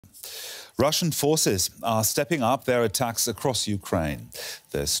Russian forces are stepping up their attacks across Ukraine.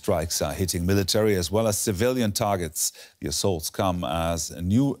 Their strikes are hitting military as well as civilian targets. The assaults come as a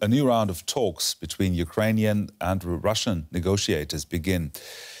new round of talks between Ukrainian and Russian negotiators begin.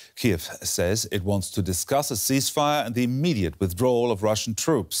 Kyiv says it wants to discuss a ceasefire and the immediate withdrawal of Russian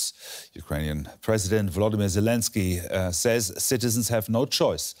troops. Ukrainian President Volodymyr Zelenskyy says citizens have no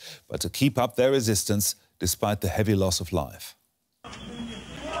choice but to keep up their resistance despite the heavy loss of life.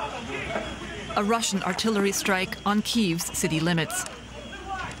 A Russian artillery strike on Kyiv's city limits.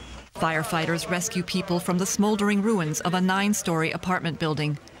 Firefighters rescue people from the smoldering ruins of a 9-story apartment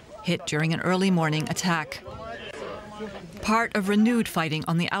building, hit during an early morning attack. Part of renewed fighting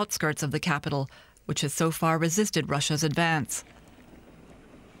on the outskirts of the capital, which has so far resisted Russia's advance.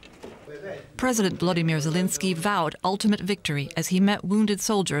 President Volodymyr Zelenskyy vowed ultimate victory as he met wounded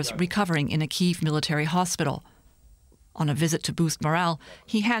soldiers recovering in a Kyiv military hospital. On a visit to boost morale,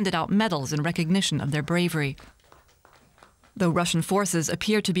 he handed out medals in recognition of their bravery. Though Russian forces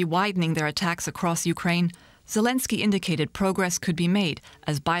appear to be widening their attacks across Ukraine, Zelenskyy indicated progress could be made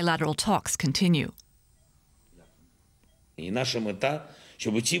as bilateral talks continue.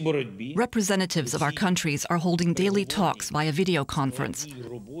 Representatives of our countries are holding daily talks via video conference.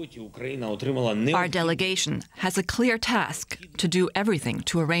 Our delegation has a clear task to do everything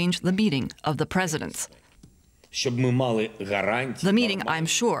to arrange the meeting of the presidents. The meeting, I'm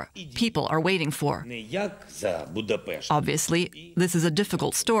sure, people are waiting for. Obviously, this is a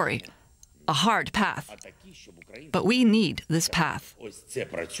difficult story, a hard path. But we need this path.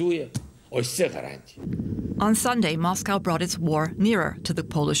 On Sunday, Moscow brought its war nearer to the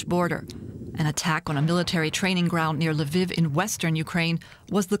Polish border. An attack on a military training ground near Lviv in western Ukraine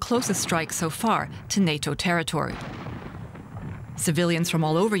was the closest strike so far to NATO territory. Civilians from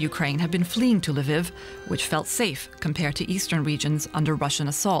all over Ukraine have been fleeing to Lviv, which felt safe compared to eastern regions under Russian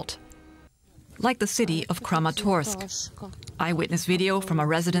assault. Like the city of Kramatorsk. Eyewitness video from a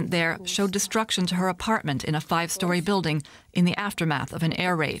resident there showed destruction to her apartment in a 5-story building in the aftermath of an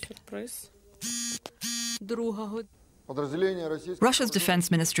air raid. Russia's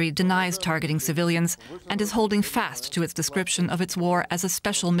defense ministry denies targeting civilians and is holding fast to its description of its war as a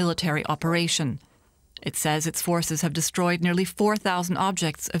special military operation. It says its forces have destroyed nearly 4,000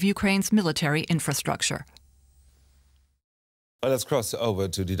 objects of Ukraine's military infrastructure. Well, let's cross over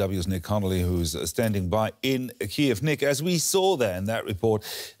to DW's Nick Connolly, who's standing by in Kyiv. Nick, as we saw there in that report,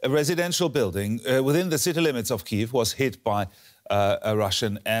 a residential building within the city limits of Kyiv was hit by a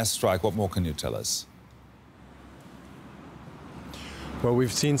Russian airstrike. What more can you tell us? Well,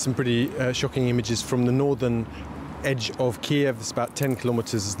 we've seen some pretty shocking images from the northern edge of Kyiv. It's about 10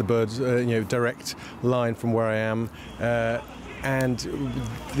 kilometers is the bird's direct line from where I am, and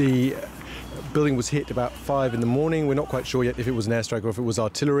the building was hit about 5 in the morning. We're not quite sure yet if it was an airstrike or if it was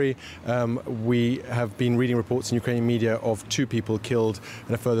artillery. We have been reading reports in Ukrainian media of 2 people killed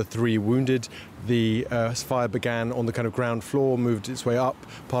and a further 3 wounded. The fire began on the kind of ground floor, moved its way up,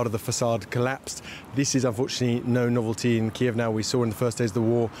 part of the facade collapsed. This is unfortunately no novelty in Kyiv now. We saw in the first days of the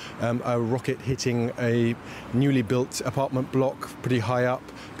war a rocket hitting a newly built apartment block pretty high up,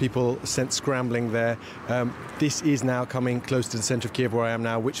 people sent scrambling there. This is now coming close to the centre of Kyiv where I am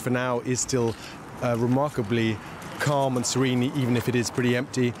now, which for now is still remarkably calm and serene, even if it is pretty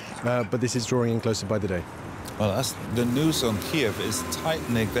empty, but this is drawing in closer by the day. Well, as the news on Kyiv is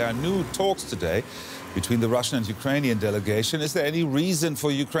tightening, there are new talks today between the Russian and Ukrainian delegation. Is there any reason for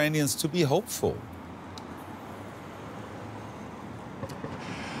Ukrainians to be hopeful?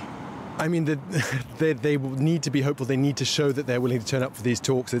 I mean, they need to be hopeful. They need to show that they're willing to turn up for these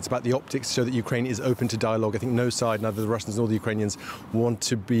talks. It's about the optics to show that Ukraine is open to dialogue. I think no side, neither the Russians nor the Ukrainians, want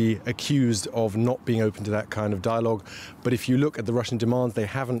to be accused of not being open to that kind of dialogue. But if you look at the Russian demands, they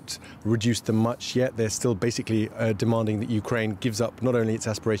haven't reduced them much yet. They're still basically demanding that Ukraine gives up not only its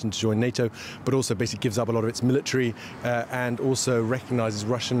aspiration to join NATO, but also basically gives up a lot of its military and also recognises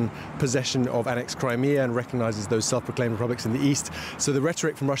Russian possession of annexed Crimea and recognises those self-proclaimed republics in the east. So the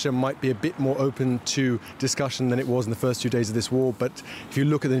rhetoric from Russia might be a bit more open to discussion than it was in the first 2 days of this war, but if you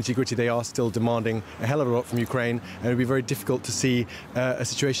look at the nitty-gritty, they are still demanding a hell of a lot from Ukraine, and it would be very difficult to see a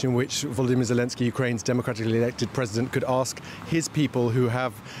situation in which Volodymyr Zelenskyy, Ukraine's democratically elected president, could ask his people who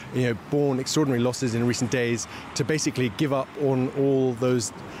have borne extraordinary losses in recent days to basically give up on all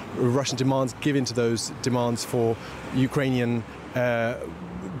those Russian demands, give in to those demands for Ukrainian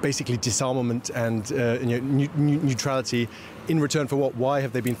basically disarmament and neutrality in return for what? Why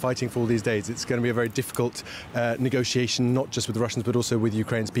have they been fighting for all these days? It's going to be a very difficult negotiation, not just with the Russians, but also with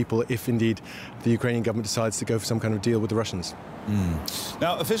Ukraine's people, if indeed the Ukrainian government decides to go for some kind of deal with the Russians.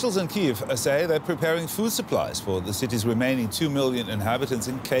 Now, officials in Kyiv say they're preparing food supplies for the city's remaining 2 million inhabitants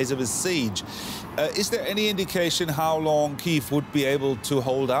in case of a siege. Is there any indication how long Kyiv would be able to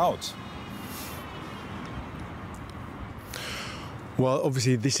hold out? Well,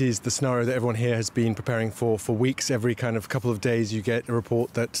 obviously, this is the scenario that everyone here has been preparing for weeks. Every kind of couple of days, you get a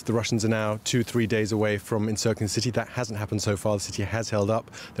report that the Russians are now 2-3 days away from encircling the city. That hasn't happened so far. The city has held up.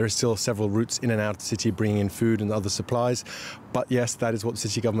 There are still several routes in and out of the city bringing in food and other supplies. But yes, that is what the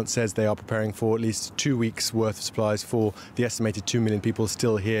city government says. They are preparing for at least 2 weeks' worth of supplies for the estimated 2 million people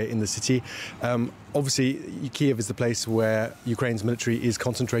still here in the city. Obviously, Kyiv is the place where Ukraine's military is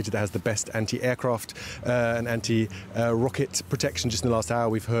concentrated. It has the best anti-aircraft and anti-rocket protection. Just in the last hour,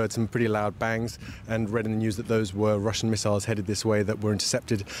 we've heard some pretty loud bangs and read in the news that those were Russian missiles headed this way that were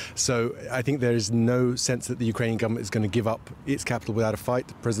intercepted. So I think there is no sense that the Ukrainian government is going to give up its capital without a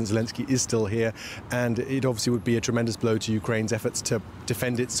fight. President Zelenskyy is still here, and it obviously would be a tremendous blow to Ukraine's efforts to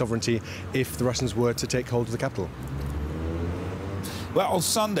defend its sovereignty if the Russians were to take hold of the capital. Well, on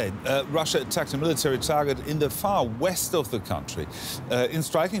Sunday, Russia attacked a military target in the far west of the country, in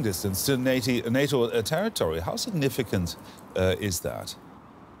striking distance to NATO territory. How significant is that?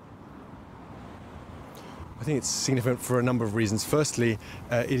 I think it's significant for a number of reasons. Firstly,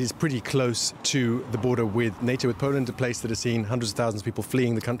 it is pretty close to the border with NATO, with Poland, a place that has seen hundreds of thousands of people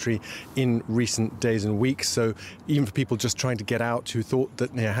fleeing the country in recent days and weeks. So even for people just trying to get out who thought that,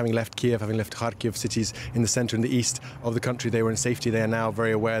 having left Kyiv, having left Kharkiv, cities in the center and the east of the country, they were in safety, they are now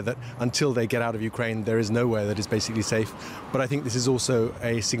very aware that until they get out of Ukraine, there is nowhere that is basically safe. But I think this is also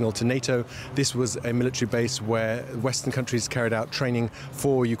a signal to NATO. This was a military base where Western countries carried out training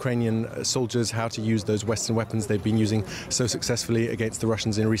for Ukrainian soldiers how to use those Western weapons they've been using so successfully against the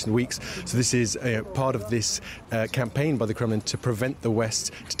Russians in recent weeks. So this is part of this campaign by the Kremlin to prevent the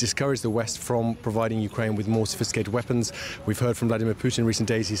West, to discourage the West from providing Ukraine with more sophisticated weapons. We've heard from Vladimir Putin in recent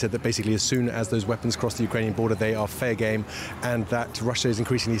days. He said that basically as soon as those weapons cross the Ukrainian border, they are fair game, and that Russia is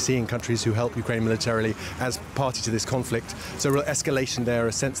increasingly seeing countries who help Ukraine militarily as party to this conflict. So a real escalation there,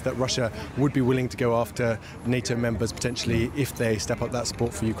 a sense that Russia would be willing to go after NATO members potentially if they step up that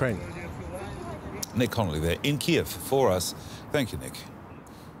support for Ukraine. Nick Connolly there in Kyiv for us. Thank you, Nick.